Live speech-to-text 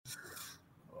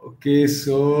Okay,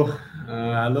 so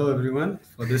hello everyone.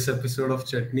 For this episode of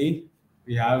Chutney,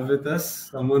 we have with us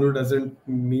someone who doesn't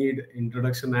need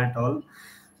introduction at all.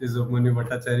 This is Upmanu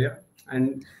Bhattacharya,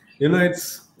 and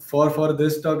it's for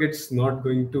this talk. It's not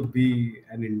going to be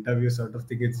an interview sort of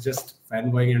thing. It's just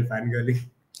fanboying and fangirling,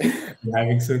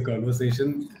 having some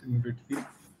conversation in between.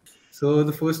 So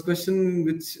the first question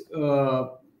which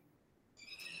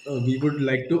we would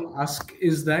like to ask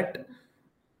is that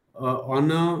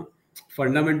on a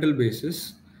fundamental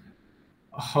basis,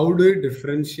 how do you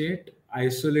differentiate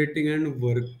isolating and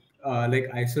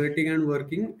isolating and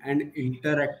working and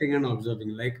interacting and observing?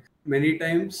 Like many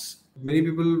times, many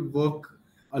people work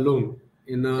alone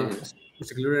in a Mhm.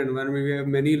 secluded environment. We have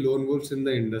many lone wolves in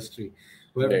the industry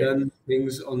who have Right. done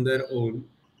things on their own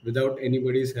without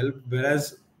anybody's help.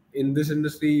 Whereas in this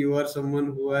industry, you are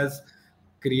someone who has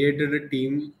created a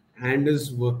team and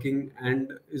is working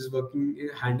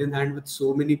hand in hand with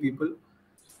so many people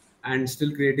and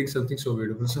still creating something so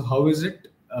beautiful. So, how is it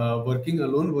working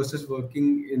alone versus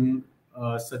working in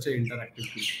such an interactive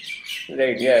team?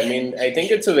 Right. Yeah. I mean, I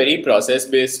think it's a very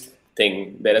process-based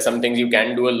thing. There are some things you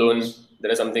can do alone.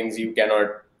 There are some things you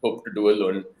cannot hope to do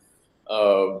alone.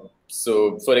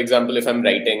 So, for example, if I'm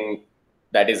writing,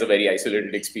 that is a very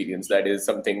isolated experience. That is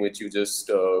something which you just,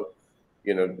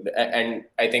 and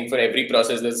I think for every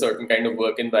process, there's a certain kind of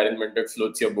work environment that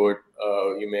floats your boat.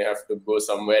 You may have to go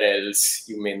somewhere else.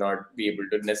 You may not be able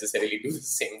to necessarily do the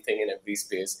same thing in every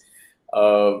space.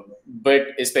 But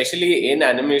especially in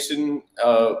animation,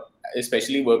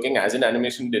 especially working as an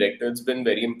animation director, it's been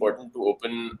very important to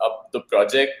open up the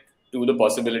project to the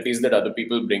possibilities that other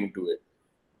people bring to it.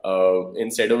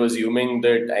 Instead of assuming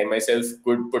that I myself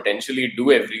could potentially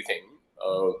do everything,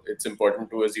 it's important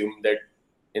to assume that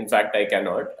in fact I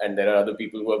cannot, and there are other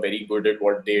people who are very good at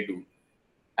what they do.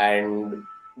 And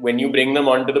when you bring them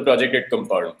onto the project, it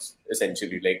compounds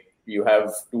essentially. Like you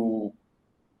have two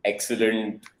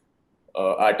excellent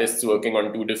artists working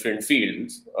on two different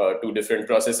fields, two different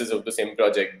processes of the same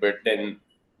project. But then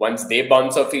once they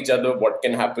bounce off each other, what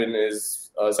can happen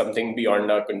is something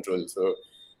beyond our control. So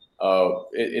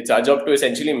it's our job to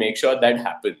essentially make sure that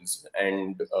happens,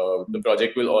 and the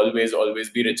project will always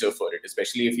be richer for it.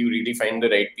 Especially if you really find the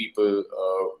right people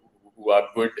who are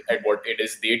good at what it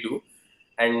is they do,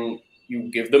 and you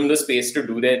give them the space to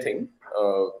do their thing.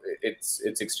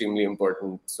 It's extremely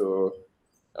important. So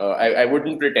I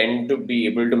wouldn't pretend to be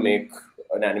able to make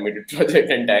an animated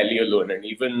project entirely alone, and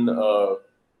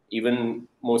even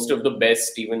most of the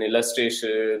best, even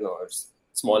illustration or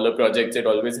smaller projects, it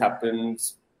always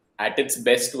happens at its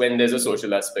best when there's a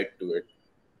social aspect to it.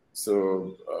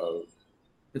 So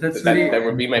That's that very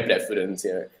would be my preference.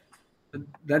 Yeah.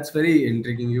 that's very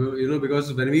intriguing.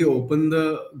 Because when we open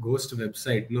the Ghost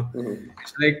website, Mhm.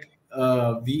 it's like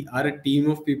we are a team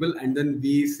of people, and then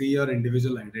we see your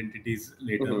individual identities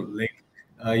later. Mhm. Like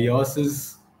yours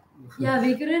is Yeah,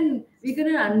 we couldn't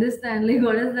understand like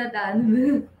what is that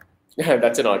animal?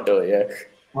 That's an otter. Yeah.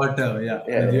 otter, yeah.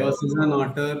 Yeah. Yeah. Yours is an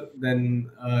otter.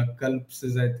 Then Kalps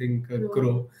is, I think, a Crow.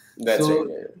 crow. That's right. So,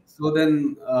 Yeah. so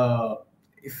then,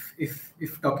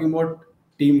 if talking about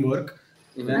teamwork,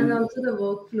 Mhm. And then also the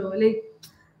workflow. Like,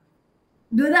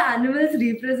 do the animals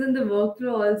represent the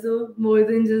workflow also more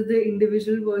than just the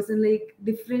individual person? Like,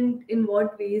 different in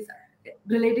what ways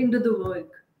relating to the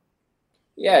work?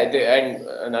 Yeah, and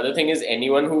another thing is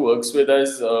anyone who works with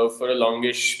us for a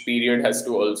longish period has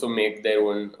to also make their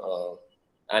own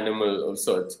animal of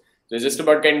sorts. So it's just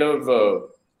about kind of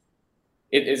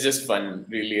it's just fun,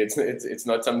 really. It's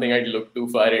not something I'd look too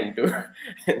far into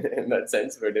in that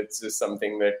sense, but it's just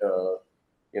something that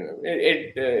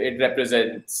it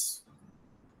represents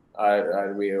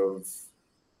our way of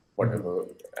whatever.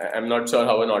 I'm not sure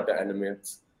how an otter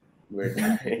animates, but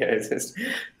yeah, it's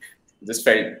just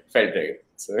felt right.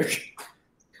 So.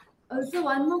 Also,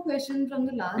 one more question from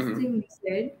the last Mhm. thing you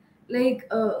said. Like,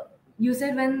 you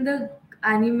said when the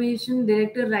animation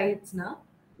director writes, na,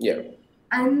 Yeah.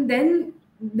 and then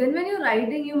when you're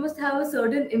writing, you must have a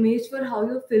certain image for how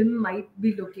your film might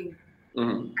be looking.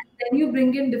 Hmm. Then you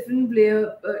bring in different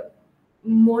player,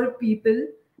 more people,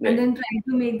 and Right. then try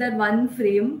to make that one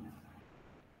frame.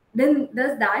 Then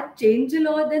does that change a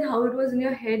lot than how it was in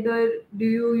your head, or do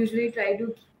you usually try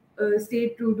to stay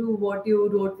true to what you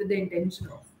wrote with the intention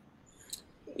of?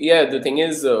 Yeah, the thing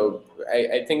is,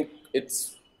 I think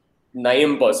it's nigh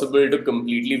impossible to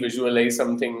completely visualize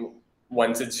something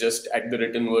once it's just at the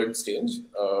written word stage.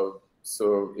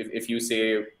 So if you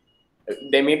say,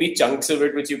 there may be chunks of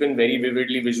it which you can very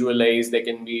vividly visualize. There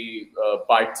can be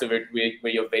parts of it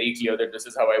where you're very clear that this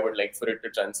is how I would like for it to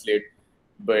translate.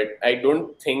 But I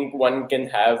don't think one can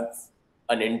have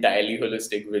an entirely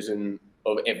holistic vision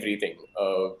of everything.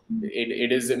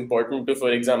 It is important to,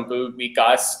 for example, we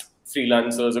cast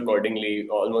freelancers accordingly,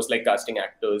 almost like casting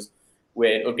actors,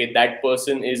 where okay, that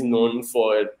person is known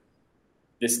for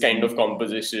this kind of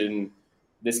composition,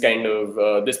 this kind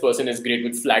of this person is great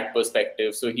with flat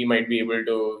perspective, so he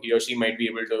or she might be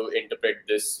able to interpret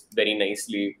this very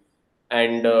nicely.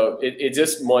 And it's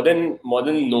just more than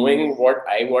knowing what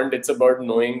I want, it's about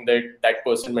knowing that that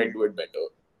person might do it better.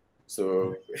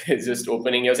 So it's just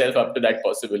opening yourself up to that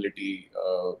possibility,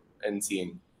 and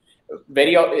seeing.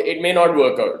 It may not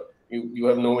work out. You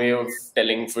have no way of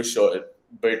telling for sure,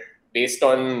 but based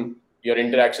on your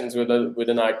interactions with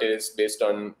an artist, based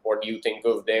on what you think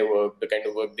of their work, the kind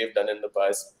of work they've done in the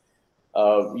past,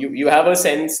 you have a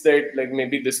sense that like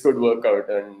maybe this could work out,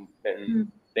 and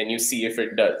then you see if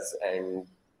it does, and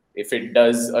if it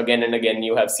does again and again,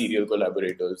 you have serial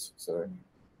collaborators. So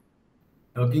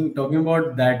Talking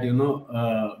about that,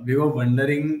 we were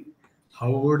wondering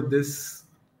how would this,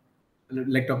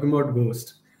 like talking about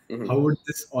Ghost, how would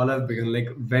this all have begun? Like,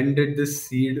 when did this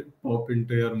seed pop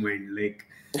into your mind? Like,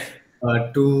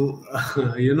 to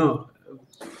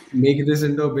make this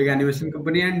into a big animation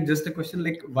company, and just a question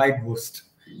like, why Ghost?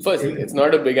 Firstly, it's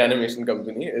not a big animation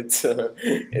company. It's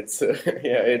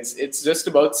just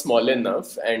about small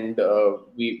enough, and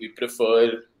we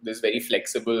prefer this very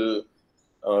flexible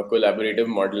collaborative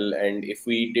model. And if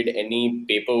we did any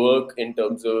paperwork in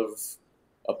terms of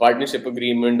a partnership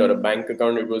agreement or a bank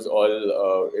account, it was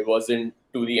all it wasn't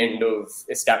to the end of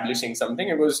establishing something.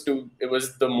 It was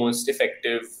the most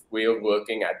effective way of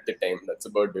working at the time. That's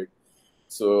about it.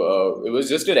 So it was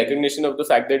just a recognition of the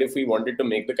fact that if we wanted to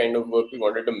make the kind of work we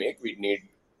wanted to make, we'd need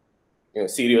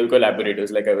serial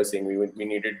collaborators. Like I was saying, we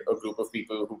needed a group of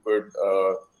people who could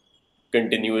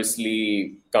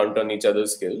continuously count on each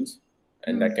other's skills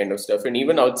and that kind of stuff. And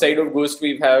even outside of Ghost,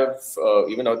 we have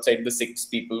even outside the 6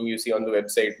 people you see on the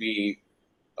website, we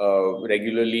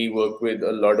regularly work with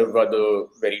a lot of other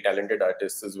very talented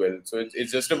artists as well. So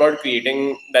it's just about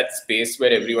creating that space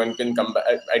where everyone can come back.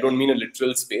 I don't mean a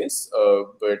literal space,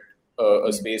 but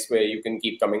a space where you can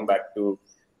keep coming back to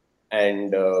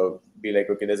and be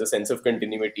like, okay, there's a sense of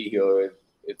continuity here.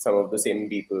 It's some of the same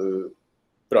people.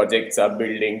 Projects are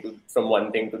building from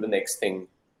one thing to the next thing.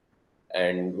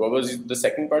 And what was the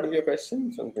second part of your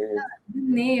question? Something. The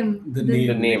name. The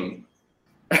name.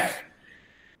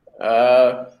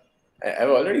 I've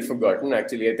already forgotten,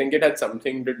 actually. I think it had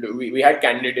something to do. We had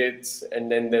candidates, and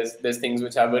then there's things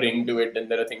which have a ring to it, and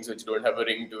there are things which don't have a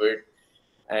ring to it.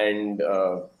 And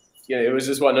it was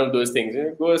just one of those things.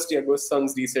 Ghost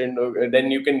sounds decent.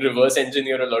 Then you can reverse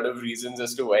engineer a lot of reasons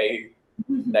as to why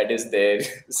that is there.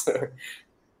 So,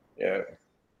 yeah.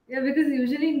 Yeah, because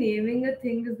usually naming a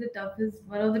thing is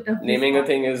one of the toughest. Naming a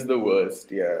thing is the worst.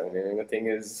 Yeah, naming a thing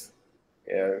is.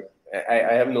 Yeah,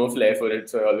 I have no flair for it,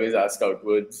 so I always ask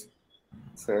outwards.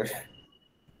 So.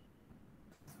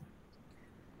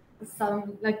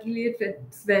 Luckily it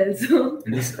fits well. So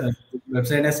this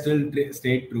website has still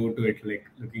stayed true to it. Like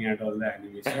looking at all the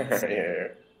animations.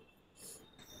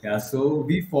 Yeah. So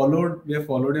we have followed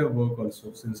your work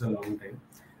also since a long time,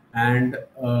 and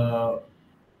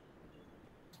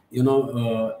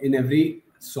in every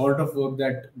sort of work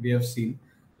that we have seen,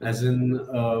 as in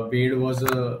Wade was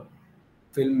a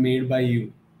film made by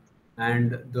you,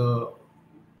 and the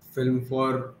film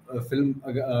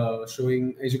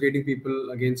showing educating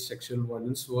people against sexual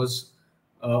violence was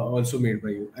also made by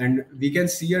you, and we can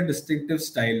see a distinctive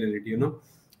style in it.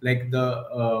 Like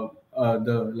the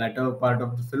latter part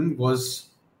of the film was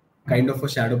kind of a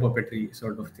shadow puppetry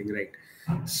sort of thing, right?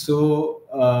 So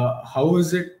how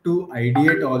is it to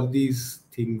ideate all these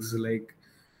things? Like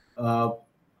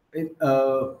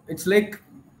it's like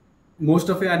most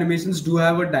of your animations do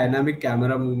have a dynamic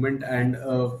camera movement and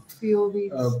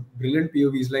POVs. Brilliant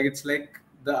POVs. Like it's like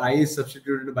the eye is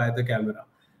substituted by the camera.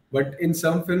 But in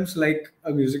some films, like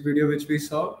a music video which we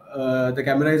saw, the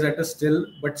camera is at a still,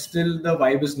 but still the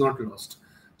vibe is not lost.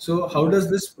 So how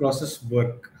does this process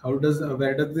work? Where does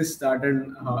this start,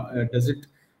 and does it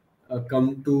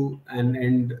come to an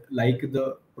end like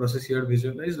the process you had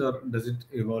visualized, or does it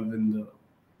evolve in the?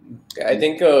 I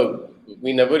think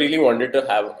we never really wanted to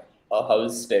have a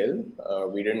house style.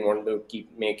 We didn't want to keep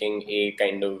making a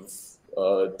kind of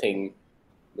thing,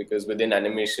 because within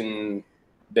animation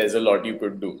there's a lot you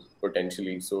could do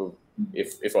potentially. So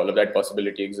if all of that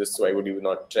possibility exists, why would you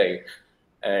not try?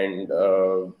 And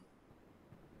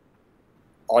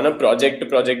on a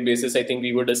project-to-project basis, I think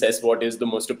we would assess what is the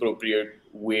most appropriate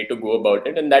way to go about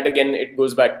it. And that, again, it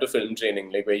goes back to film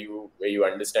training, like where you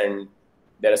understand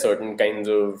there are certain kinds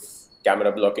of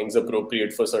camera blockings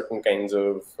appropriate for certain kinds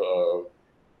of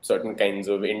certain kinds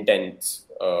of intents,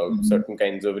 certain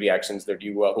kinds of reactions that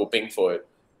you are hoping for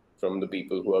from the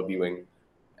people who are viewing.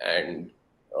 And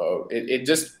it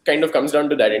just kind of comes down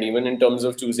to that. And even in terms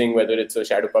of choosing whether it's a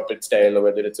shadow puppet style or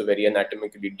whether it's a very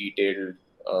anatomically detailed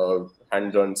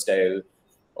hand-drawn style,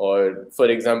 or for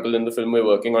example, in the film we're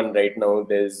working on right now,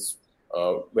 there's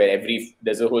a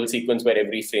whole sequence where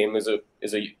every frame is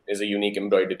a unique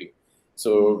embroidery.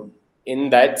 So in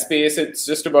that space, it's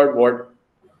just about what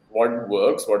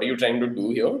works, what are you trying to do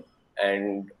here,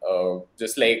 and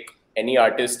just like any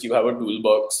artist, you have a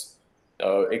toolbox,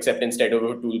 except instead of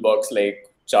a toolbox like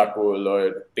charcoal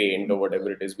or paint or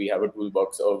whatever it is, we have a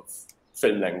toolbox of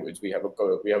film language. We have a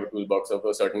toolbox of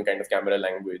a certain kind of camera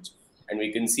language, and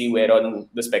we can see where on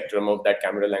the spectrum of that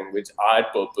camera language our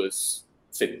purpose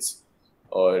fits,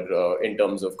 or in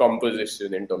terms of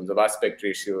composition, in terms of aspect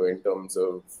ratio, in terms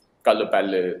of color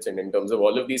palettes, and in terms of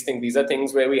all of these things. These are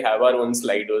things where we have our own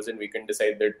sliders, and we can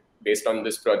decide that based on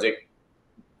this project,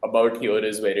 about here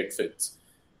is where it fits.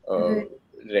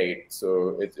 Right.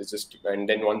 So it's just, and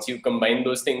then once you combine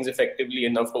those things effectively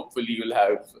enough, hopefully you'll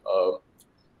have.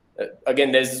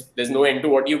 Again, there's no end to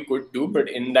what you could do, but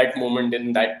in that moment,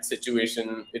 in that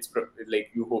situation, it's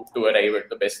like you hope to arrive at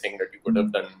the best thing that you could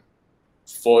have done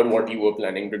for what you were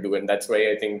planning to do. And that's why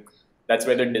I think that's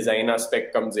where the design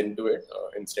aspect comes into it,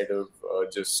 instead of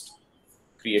just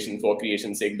creation for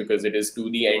creation's sake, because it is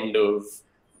to the end of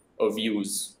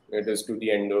use. It is to the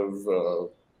end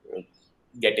of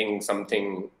getting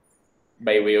something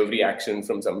by way of reaction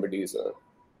from somebody. So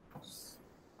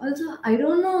Also, I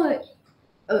don't know.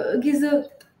 So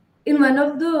in one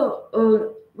of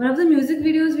the music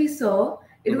videos we saw,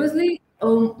 it was like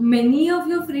many of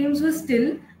your frames were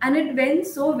still, and it went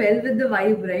so well with the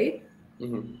vibe, right?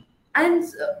 And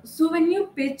so when you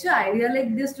pitch an idea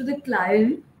like this to the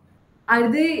client,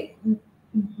 do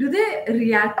they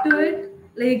react to it?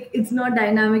 Like, it's not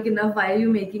dynamic enough. Why are you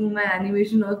making my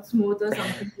animation not smooth or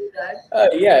something like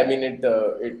that? yeah, I mean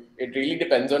it really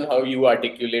depends on how you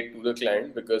articulate to the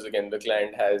client, because again, the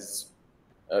client has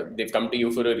they've come to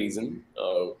you for a reason.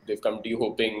 They've come to you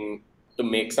hoping to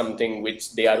make something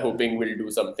which they are hoping will do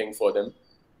something for them,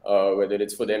 whether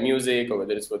it's for their music or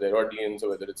whether it's for their audience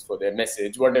or whether it's for their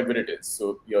message, whatever it is.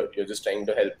 So you're just trying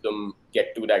to help them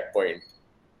get to that point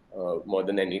more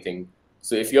than anything.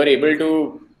 So if you're able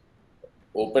to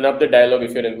open up the dialogue,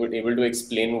 if you're able to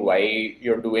explain why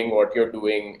you're doing what you're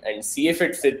doing and see if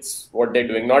it fits what they're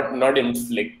doing, not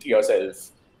inflict yourself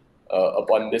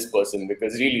upon this person,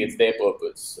 because really it's their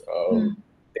purpose.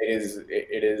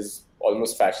 It is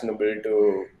almost fashionable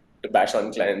to bash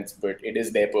on clients, but it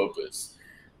is their purpose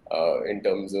in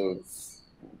terms of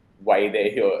why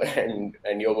they're here,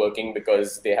 and you're working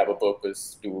because they have a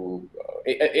purpose to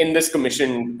in this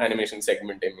commissioned animation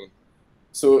segment, I mean.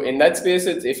 So in that space,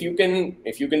 it's if you can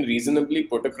reasonably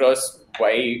put across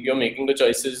why you're making the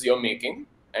choices you're making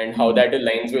and how that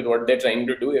aligns with what they're trying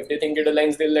to do. If they think it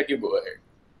aligns, they'll let you go ahead.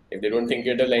 If they don't think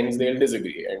it aligns, they'll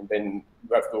disagree. And then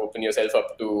you have to open yourself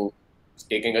up to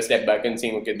taking a step back and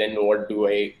saying, okay, then what do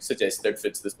I suggest that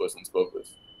fits this person's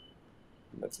purpose?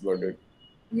 That's about it.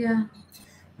 Yeah.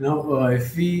 Now,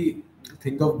 if we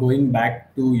think of going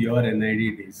back to your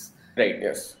NID days. Right,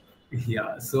 yes.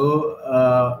 Yeah, so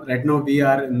right now we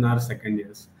are in our second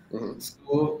years.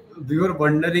 So we were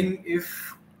wondering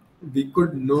if we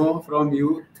could know from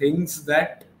you things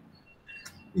that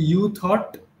you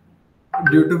thought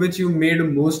due to which you made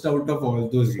most out of all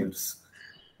those years,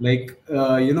 like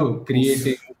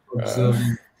creating,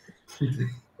 observing.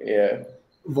 Yeah.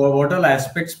 What all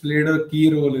aspects played a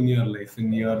key role in your life,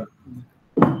 in your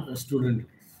student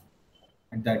life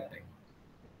at that time?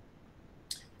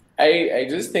 I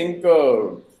just think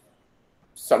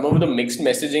some of the mixed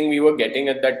messaging we were getting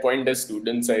at that point as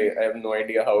students, I have no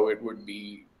idea how it would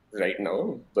be right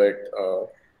now, but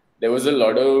there was a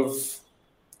lot of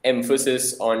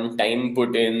emphasis on time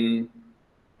put in,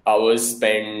 hours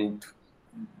spent,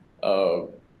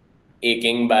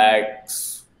 aching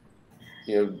backs,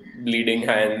 bleeding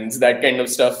hands, that kind of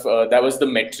stuff. That was the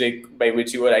metric by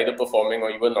which you were either performing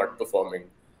or you were not performing.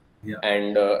 Yeah.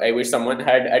 And I wish someone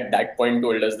had at that point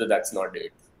told us that that's not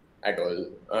it at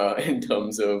all. In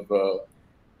terms of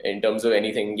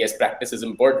anything, yes, practice is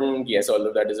important. Yes, all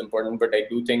of that is important. But I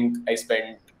do think I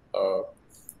spent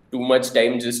too much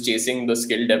time just chasing the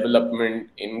skill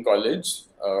development in college,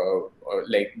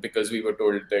 because we were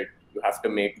told that you have to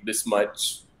make this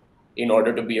much in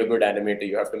order to be a good animator.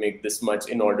 You have to make this much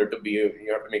in order to be.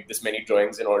 You have to make this many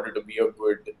drawings in order to be a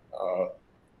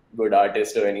good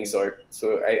artist of any sort.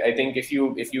 So I think if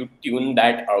you tune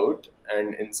that out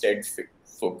and instead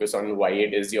focus on why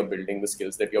it is you're building the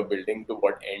skills that you're building, to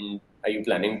what end are you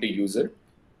planning to use it,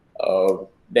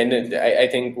 then I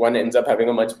think one ends up having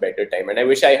a much better time. And I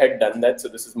wish I had done that. So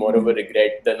this is more of a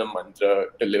regret than a mantra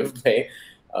to live by,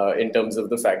 in terms of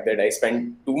the fact that I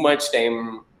spent too much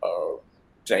time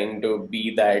trying to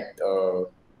be that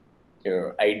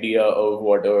idea of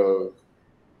what a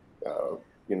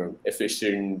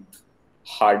efficient,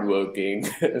 hardworking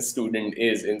student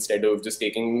is, instead of just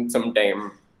taking some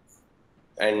time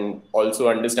and also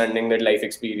understanding that life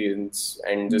experience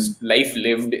and just life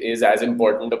lived is as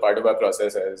important a part of our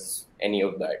process as any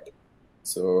of that.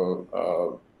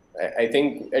 So I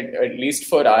think at least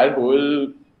for our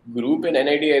whole group in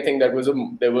NID, I think there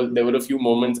were a few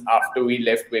moments after we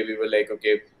left where we were like,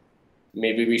 okay,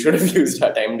 maybe we should have used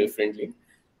our time differently.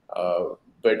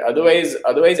 But otherwise,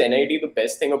 NID, the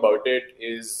best thing about it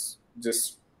is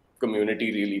just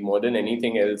community, really, more than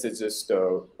anything else. It's just,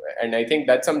 and I think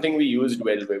that's something we used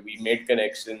well, where we made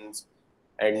connections.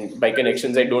 And by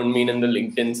connections, I don't mean in the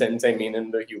LinkedIn sense. I mean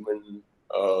in the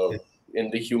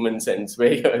human sense,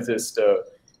 where you're just,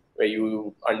 where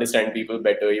you understand people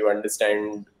better, you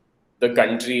understand the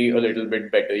country a little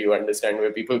bit better, you understand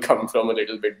where people come from a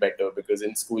little bit better, because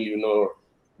in school,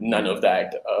 none of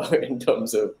that in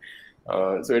terms of,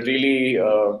 so it really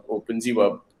opens you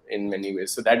up in many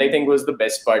ways. So that I think was the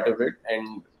best part of it.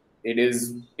 And it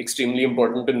is extremely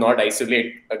important to not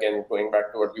isolate, again, going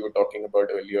back to what we were talking about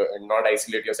earlier, and not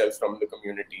isolate yourself from the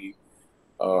community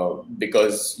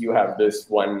because you have this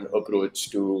one approach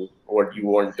to what you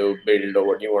want to build or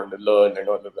what you want to learn and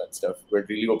all of that stuff. But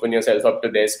really open yourself up to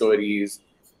their stories,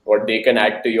 what they can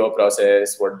add to your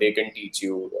process, what they can teach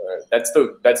you. That's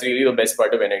really the best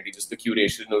part of NIT, just the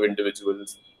curation of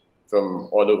individuals from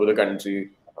all over the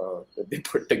country that they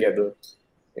put together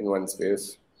in one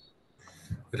space.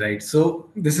 Right. So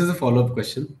this is a follow-up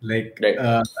question. Like, Right.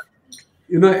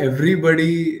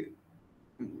 Everybody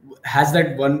has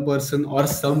that one person or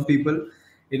some people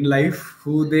in life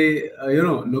who they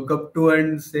look up to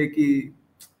and say कि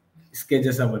इसके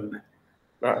जैसा बनना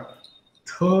है.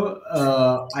 So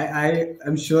I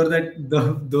am sure that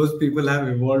those people have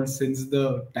evolved since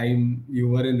the time you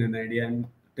were in NID and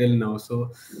till now.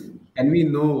 So can we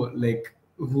know like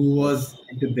who was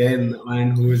it then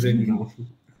and who is it now?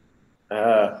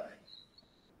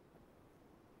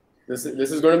 This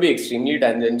is going to be extremely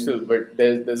tangential, but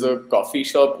there's a coffee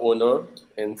shop owner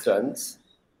in France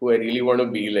who I really want to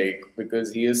be like,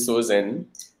 because he is so zen.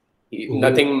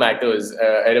 Nothing matters.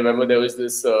 I remember there was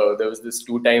this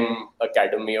 2-time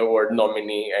Academy Award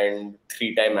nominee and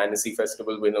 3-time Annecy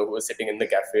Festival winner who was sitting in the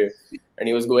cafe, and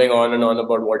he was going on and on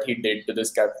about what he did to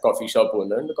this coffee shop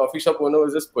owner, and the coffee shop owner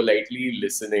was just politely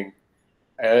listening.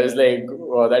 I was like,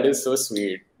 wow, that is so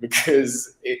sweet,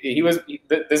 because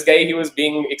this guy, he was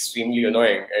being extremely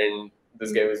annoying, and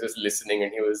this guy was just listening,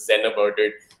 and he was zen about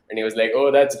it, and he was like,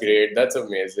 oh, that's great, that's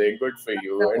amazing, good for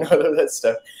you, and all of that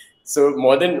stuff. So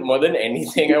more than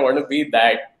anything, I want to be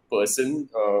that person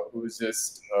who's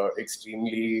just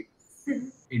extremely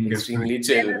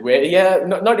chill. Where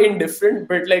not indifferent,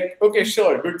 but like, okay,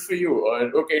 sure, good for you,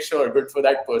 or okay, sure, good for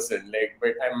that person. Like,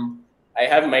 but I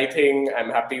have my thing. I'm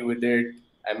happy with it.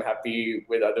 I'm happy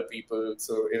with other people.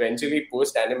 So eventually,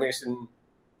 post animation,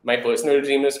 my personal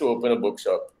dream is to open a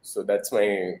bookshop. So that's what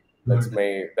I'm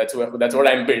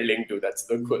building to. That's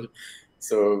the goal.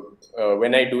 So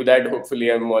when I do that,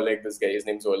 hopefully I'm more like this guy. His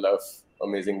name's Olaf,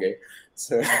 amazing guy.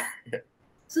 So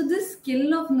So this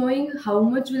skill of knowing how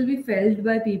much will be felt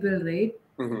by people, right?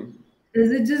 Mm-hmm.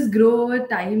 Does it just grow over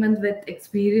time and with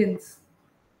experience?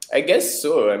 I guess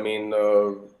so. I mean,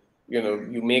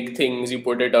 you make things, you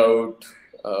put it out.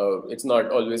 It's not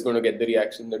always going to get the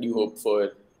reaction that you hope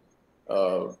for.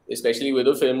 Especially with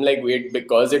a film like Wait,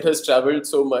 because it has traveled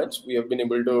so much, we have been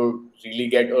able to really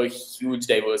get a huge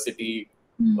diversity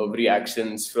of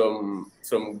reactions from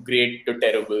great to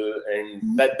terrible,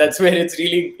 and that's where it's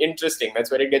really interesting.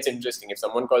 That's where it gets interesting. If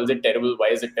someone calls it terrible, why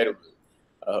is it terrible?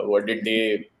 What did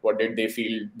they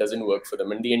feel doesn't work for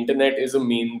them? And the internet is a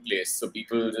mean place, so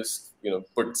people just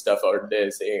put stuff out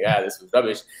there saying, this was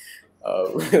rubbish.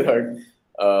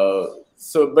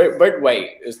 So but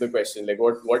why is the question? Like,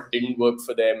 what didn't work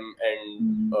for them?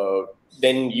 And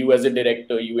then you as a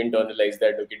director, you internalize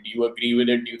that. Okay, do you agree with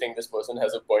it? Do you think this person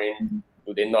has a point?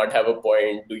 Do they not have a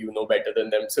point? Do you know better than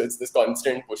them? So it's this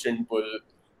constant push and pull.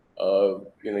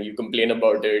 You complain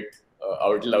about it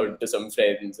out loud to some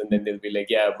friends, and then they'll be like,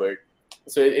 yeah, but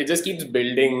so it just keeps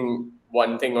building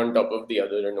one thing on top of the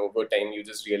other, and over time you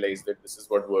just realize that this is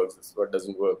what works, this is what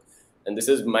doesn't work, and this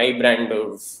is my brand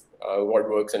of what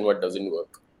works and what doesn't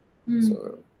work.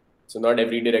 So not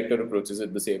every director approaches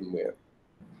it the same way.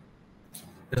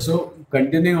 So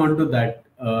continuing on to that,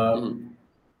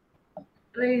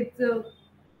 right. So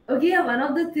Okay, yeah, one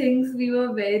of the things we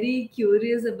were very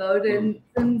curious about, and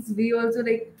since we also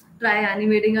like try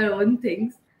animating our own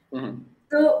things, Mhm.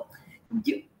 so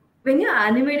you, when you're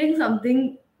animating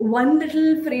something, one little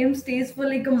frame stays for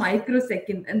like a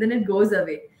microsecond and then it goes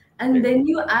away. And Right. then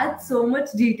you add so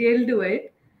much detail to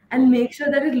it and Mhm. make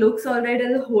sure that it looks all right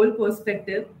as a whole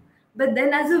perspective. But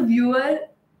then as a viewer,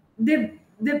 they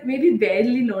maybe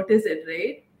barely notice it,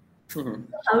 right? Mhm.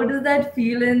 How does that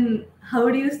feel, and how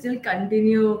do you still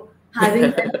continue having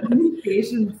that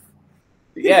patience?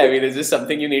 Yeah, I mean, it's just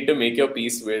something you need to make your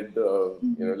peace with,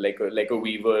 like a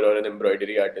weaver or an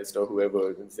embroidery artist or whoever.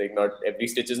 It's like not every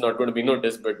stitch is not going to be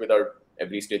noticed, but without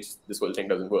every stitch, this whole thing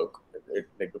doesn't work.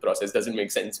 Like the process doesn't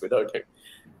make sense without it.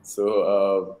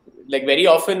 So, like very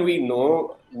often we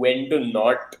know when to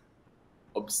not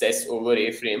obsess over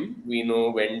a frame. We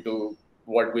know when to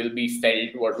what will be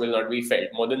felt, what will not be felt,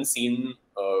 more than seen,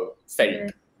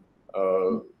 felt,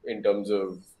 Right. in terms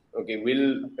of okay,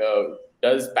 will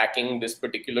does packing this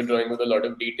particular drawing with a lot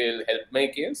of detail help my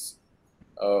case,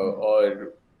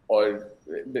 or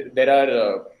there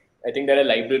are I think there are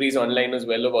libraries online as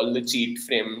well of all the cheat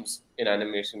frames in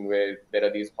animation where there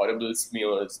are these horrible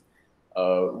smears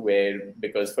where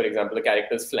because for example the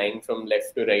character is flying from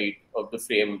left to right of the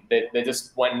frame, they're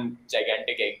just one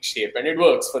gigantic egg shape and it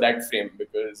works for that frame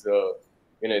because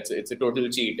it's a total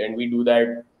cheat and we do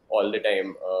that all the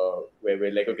time where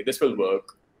we're like okay, this will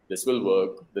work, this will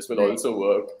work, this will Right. also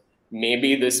work,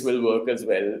 maybe this will work as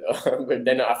well. But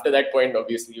then after that point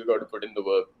obviously you got to put in the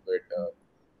work,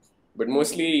 but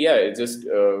mostly yeah, it's just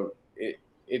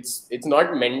it's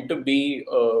not meant to be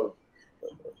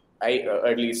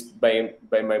at least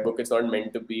by my book, it's not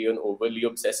meant to be an overly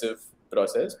obsessive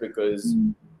process because,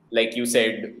 like you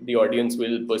said, the audience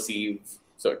will perceive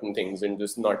certain things and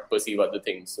just not perceive other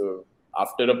things. So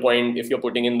after a point, if you're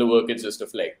putting in the work, it's just a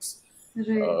flex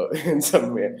Right. in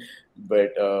some way.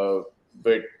 But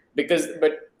but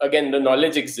again, the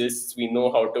knowledge exists. We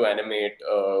know how to animate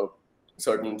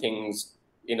certain things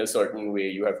in a certain way.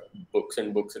 You have books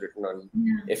and books written on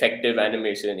Yeah. effective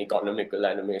animation, economical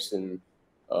animation.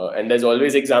 And there's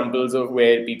always examples of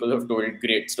where people have told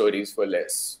great stories for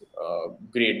less,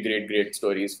 great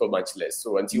stories for much less.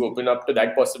 So once you open up to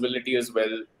that possibility as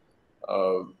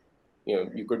well,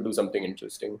 you could do something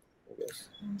interesting, I guess.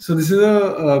 So this is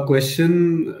a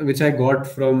question which I got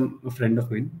from a friend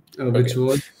of mine, which Okay.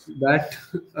 was that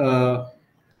uh,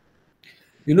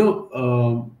 you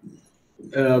know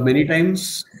many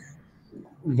times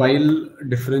while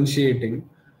differentiating,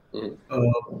 Mhm.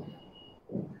 uh,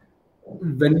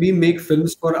 when we make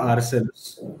films for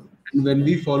ourselves and when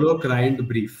we follow a client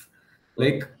brief,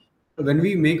 like Mhm. when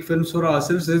we make films for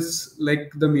ourselves, it's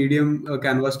like the medium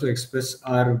canvas to express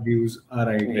our views, our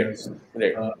Right. ideas.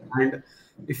 Right. And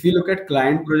if we look at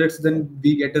client projects, then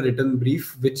we get a written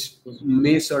brief which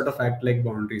may sort of act like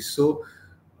boundaries. So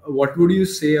what would you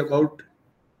say about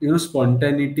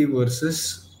spontaneity versus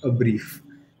a brief?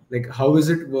 Like how is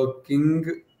it working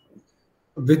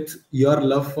with your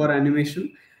love for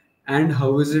animation, and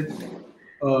how is it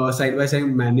side by side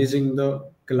managing the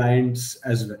clients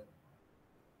as well?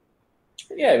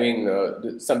 Yeah, I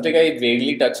mean, something I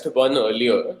vaguely touched upon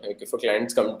earlier. Like, if a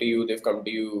client's come to you, they've come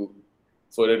to you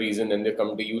for a reason, and they've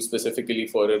come to you specifically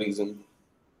for a reason.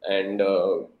 And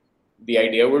the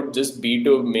idea would just be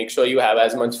to make sure you have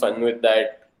as much fun with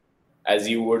that as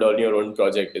you would on your own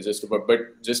project. It's just about,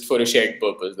 but just for a shared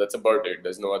purpose. That's about it.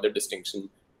 There's no other distinction.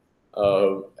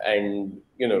 And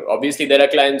obviously, there are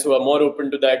clients who are more open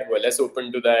to that, who are less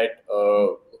open to that,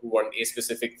 who want a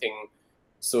specific thing.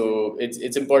 So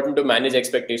it's important to manage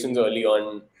expectations early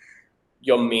on.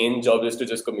 Your main job is to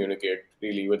just communicate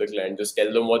really with the client. Just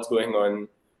tell them what's going on.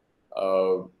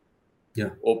 Uh,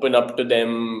 Yeah. Open up to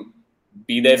them,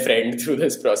 be their friend through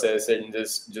this process, and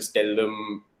just tell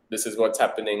them this is what's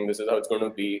happening. This is how it's going to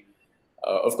be.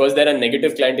 Of course, there are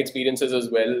negative client experiences as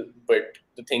well, but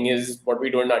the thing is, what we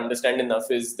don't understand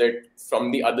enough is that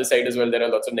from the other side as well, there are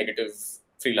lots of negative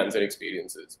freelancer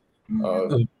experiences uh,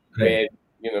 Oh, right.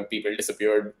 where people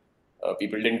disappeared,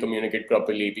 people didn't communicate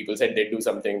properly, people said they'd do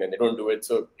something, then they don't do it.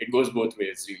 So it goes both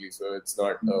ways, really. So it's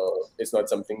not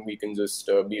something we can just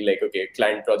be like, okay,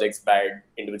 client projects bad,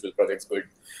 individual projects good.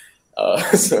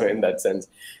 So in that sense.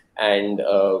 And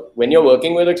when you're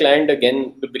working with a client,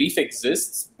 again, the brief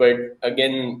exists, but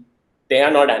again, they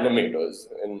are not animators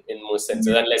in most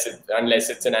senses, unless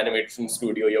it's an animation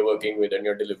studio you're working with and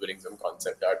you're delivering some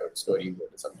concept art or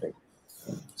storyboard or something.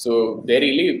 So they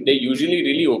usually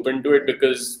really open to it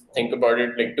because think about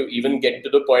it, like to even get to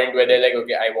the point where they're like,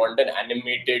 okay, I want an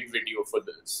animated video for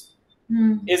this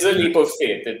Hmm. is a leap of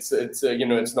faith. It's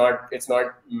not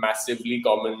massively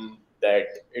common that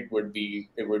it would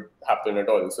happen at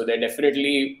all. So they're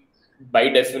definitely, by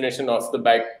definition, off the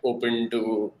bat open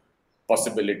to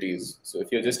possibilities. So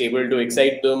if you're just able to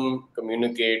excite them,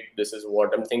 communicate, this is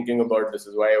what I'm thinking about, this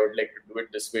is why I would like to do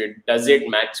it this way, does it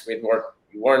match with what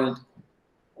you want,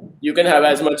 you can have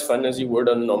as much fun as you would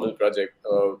on a normal project.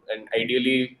 And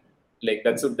ideally, like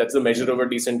that's the measure of a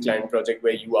decent client project,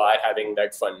 where you are having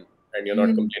that fun and you're not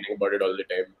complaining about it all the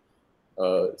time.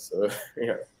 So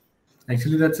yeah.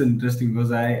 Actually, that's interesting,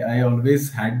 because I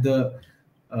always had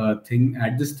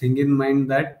this thing in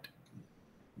mind that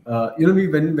when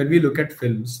we look at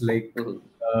films, like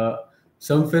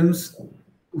some films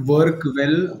work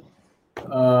well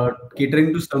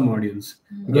catering to some audience,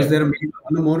 because they're made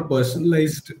on a more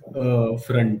personalized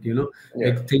front,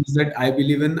 like things that I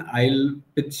believe in, I'll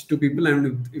pitch to people,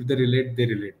 and if they relate, they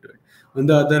relate to it. On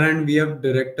the other hand, we have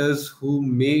directors who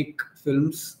make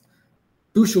films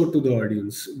to show to the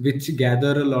audience, which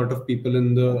gather a lot of people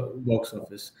in the box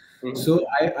office. So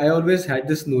I always had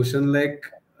this notion, like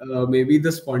maybe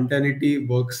the spontaneity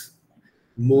works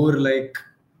more like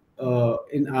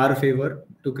in our favor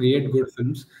to create good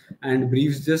films, and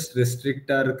briefs just restrict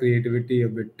our creativity a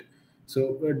bit.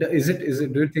 So is it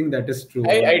do you think that is true?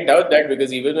 I doubt that,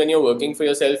 because even when you're working for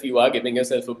yourself, you are giving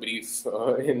yourself a brief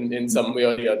in some way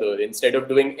or the other. Instead of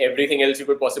doing everything else you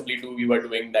could possibly do, you are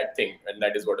doing that thing, and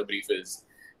that is what a brief is.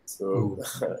 So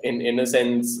in a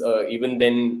sense, even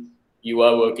then, you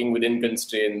are working within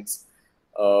constraints.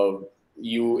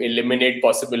 You eliminate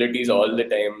possibilities all the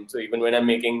time. So even when I'm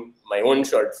making my own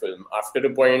short film, after a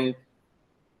point,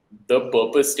 the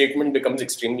purpose statement becomes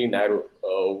extremely narrow.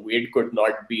 Weight could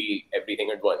not be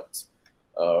everything at once.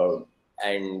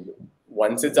 And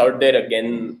once it's out there,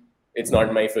 again, it's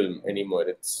not my film anymore.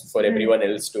 It's for everyone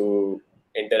else to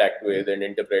interact with and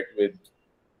interpret with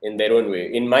in their own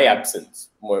way, in my absence,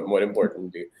 more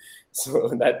importantly.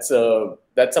 So that's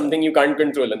something you can't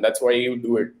control, and that's why you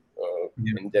do it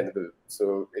in general.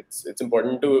 So it's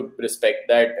important to respect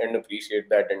that and appreciate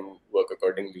that and work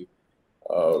accordingly.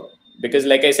 Because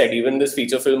like I said, even this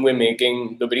feature film we're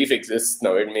making, the brief exists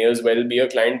now. It may as well be a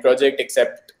client project,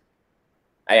 except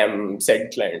I am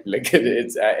said client. Like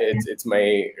it's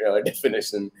my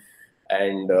definition.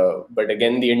 And but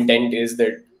again, the intent is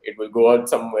that it will go out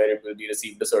somewhere. It will be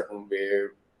received a certain way.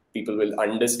 People will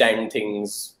understand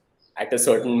things at a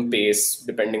certain pace,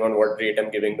 depending on what rate I'm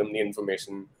giving them the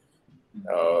information.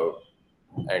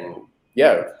 And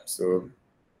yeah, so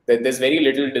there's very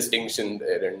little distinction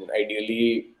there. And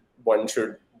ideally, one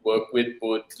should work with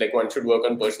both. Like one should work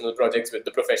on personal projects with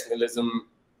the professionalism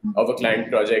of a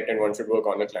client project, and one should work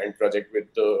on a client project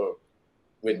with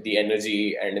the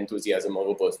energy and enthusiasm of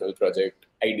a personal project.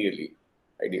 Ideally,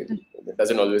 it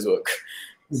doesn't always work.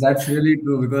 That's really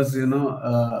true, because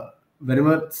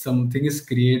whenever something is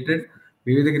created,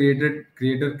 maybe the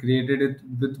creator created it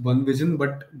with one vision,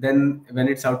 but then when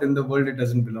it's out in the world, it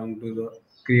doesn't belong to the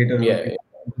creator. Yeah,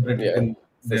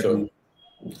 for sure.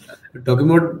 Talking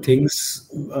about things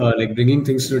like bringing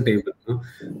things to the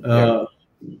table,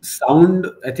 sound,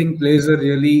 I think, plays a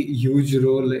really huge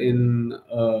role in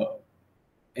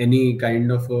any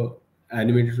kind of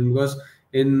animated film, because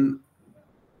in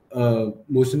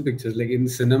motion pictures, like in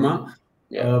cinema,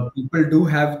 people do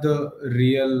have the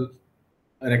real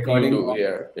recording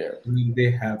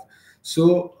they have.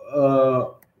 So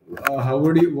how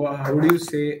would you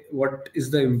say, what is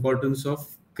the importance of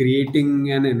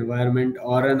creating an environment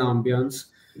or an ambience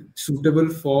suitable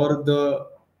for the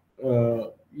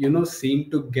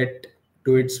scene to get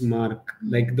to its mark,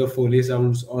 like the Foley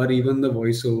sounds or even the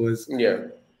voiceovers?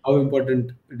 How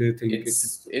important do you think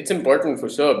it's important for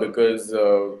sure, because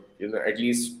at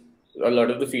least a lot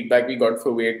of the feedback we got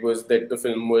for Wait was that the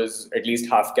film was at least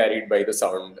half carried by the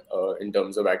sound, in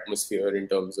terms of atmosphere, in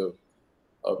terms of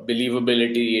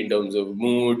believability, in terms of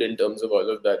mood, in terms of all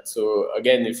of that. So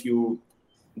again,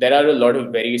 there are a lot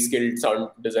of very skilled sound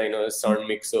designers, sound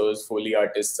mixers, Foley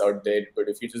artists out there, but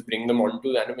if you just bring them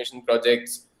onto animation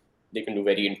projects, they can do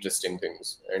very interesting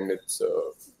things. And it's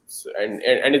a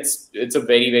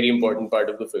very, very important part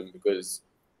of the film, because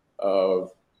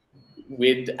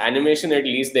with animation, at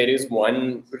least, there is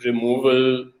one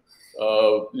removal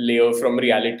layer from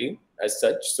reality as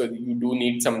such. So you do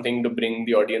need something to bring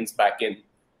the audience back in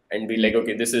and be like,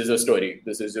 okay, this is a story.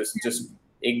 This is just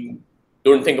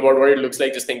don't think about what it looks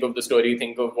like. Just think of the story.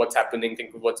 Think of what's happening.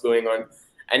 Think of what's going on.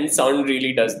 And sound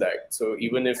really does that. So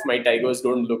even if my tigers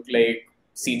don't look like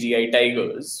CGI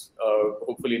tigers,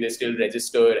 hopefully they still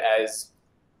register as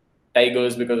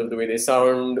tigers because of the way they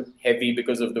sound, heavy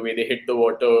because of the way they hit the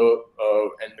water,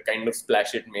 and the kind of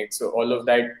splash it makes. So all of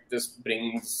that just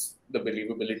brings the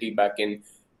believability back in.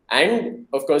 and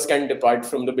of course can depart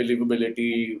from the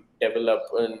believability, develop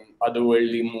an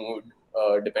otherworldly mood,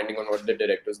 depending on what the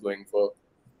director is going for.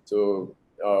 So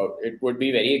it would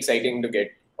be very exciting to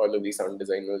get all of these sound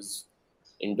designers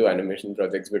into animation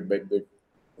projects bit by bit.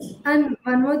 And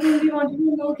one more thing we wanted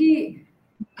to know, ki,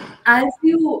 as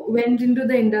you went into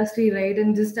the industry, right,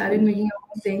 and just started making your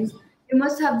own things, you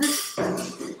must have this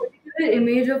particular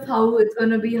image of how it's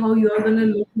gonna be, how you're gonna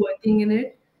look working in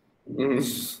it.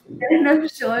 Mhm. And I'm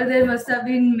sure there must have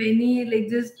been many like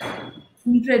just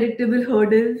unpredictable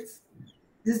hurdles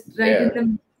just right in Yeah.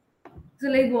 the. So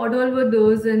like, what all were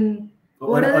those, and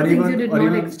what are or the things you even did or not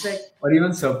even expect? or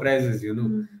even surprises,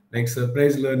 like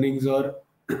surprise learnings or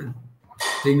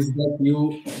things that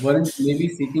you weren't maybe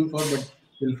seeking for but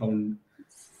still found.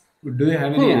 Do you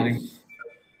have any Hmm. anecdote?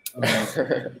 Uh,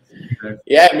 that?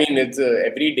 Yeah, I mean, it's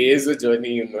every day is a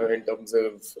journey, in terms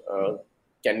of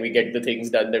can we get the things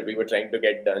done that we were trying to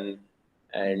get done.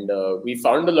 And we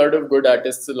found a lot of good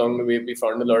artists along the way. We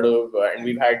found a lot of, and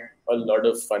we've had a lot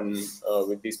of fun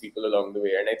with these people along the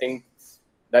way. And I think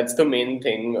that's the main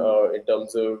thing in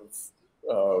terms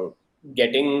of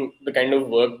getting the kind of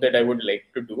work that I would like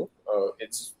to do.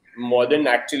 It's more than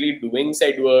actually doing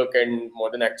side work and more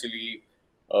than actually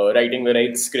writing the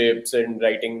right scripts and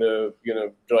writing the,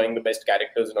 drawing the best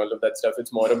characters and all of that stuff.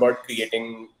 It's more about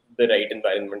creating the right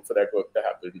environment for that work to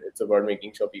happen. It's about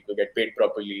making sure people get paid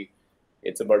properly.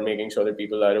 It's about making sure that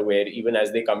people are aware, even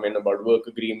as they come in, about work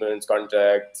agreements,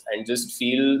 contracts, and just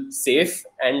feel safe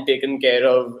and taken care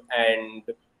of and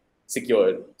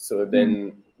secure. So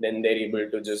then they're able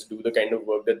to just do the kind of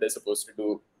work that they're supposed to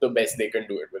do the best they can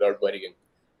do it without worrying.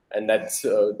 And that's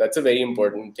a very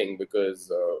important thing,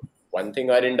 because one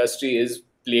thing our industry is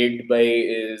plagued by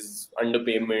is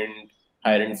underpayment,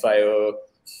 hire and fire.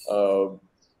 Uh,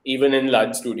 Even in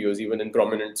large studios, even in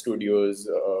prominent studios,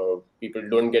 people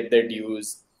don't get their dues,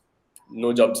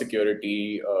 no job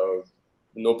security,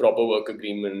 no proper work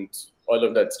agreements, all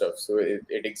of that stuff. So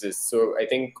it exists. So I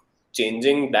think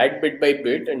changing that bit by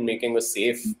bit and making a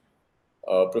safe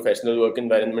professional work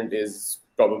environment is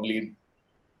probably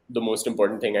the most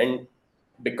important thing. And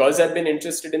because I've been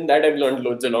interested in that, I've learned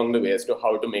loads along the way as to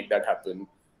how to make that happen.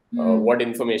 What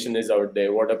information is out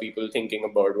there? What are people thinking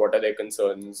about? What are their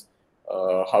concerns?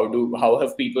 How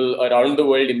have people around the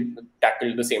world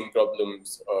tackled the same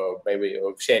problems by way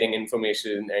of sharing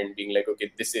information and being like,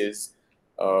 okay, this is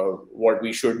what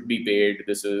we should be paid.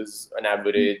 This is an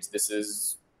average. This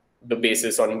is the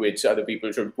basis on which other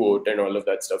people should quote and all of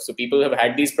that stuff. So people have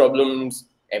had these problems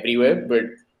everywhere, but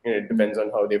it depends on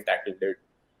how they've tackled it.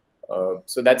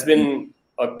 So that's been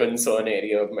a concern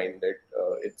area of mine, that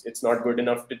it's not good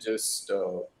enough to just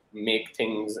make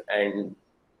things and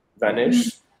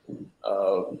vanish.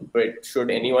 But should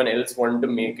anyone else want to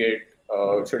make it,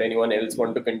 should anyone else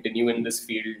want to continue in this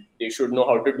field, they should know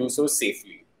how to do so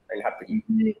safely and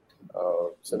happily.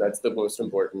 So that's the most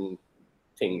important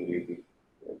thing, really.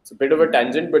 It's a bit of a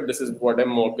tangent, but this is what I'm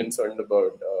more concerned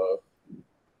about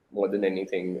more than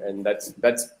anything. And that's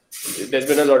there's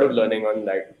been a lot of learning on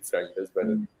that front as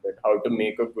well, that how to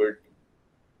make a good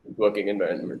working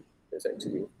environment,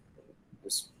 essentially.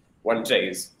 Just one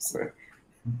tries.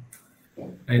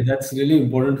 And that's really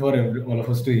important for all of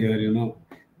us to hear,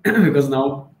 because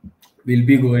now we'll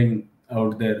be going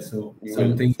out there. So You some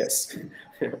will, things yes.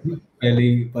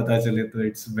 really pata chale, to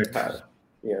it's better.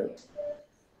 Yeah.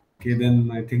 Okay,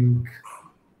 then I think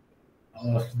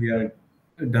we are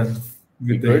done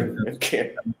You with good? the.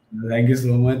 Okay. Thank you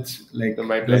so much. Like, No,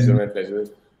 my it was, pleasure. My pleasure.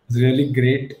 really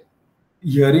great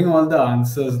hearing all the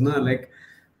answers. Like,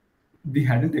 we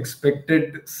hadn't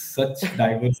expected such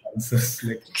diverse answers.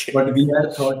 Like, what we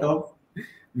had thought of,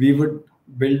 we would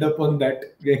build up on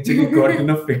that. We actually got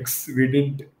in a fix. We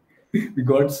didn't. We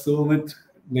got so much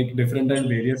like different and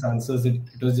various answers. It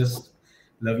was just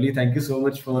lovely. Thank you so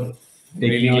much for taking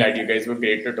Really out. glad you guys were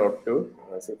great to talk to.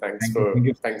 So Thank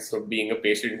you. thanks for being a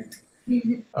patient.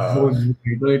 Oh,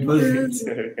 it was.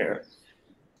 Yeah.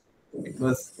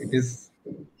 It is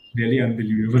really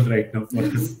unbelievable right now for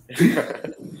us.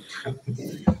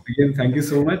 Again, thank you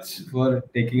so much for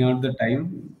taking out the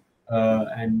time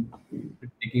and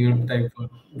taking out the time for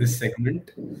this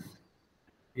segment.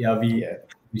 Yeah, we Yeah.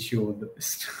 wish you all the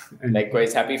best. And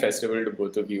Likewise, happy festival to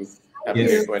both of you. Have a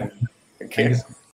yes, great one. thank Okay. you so much.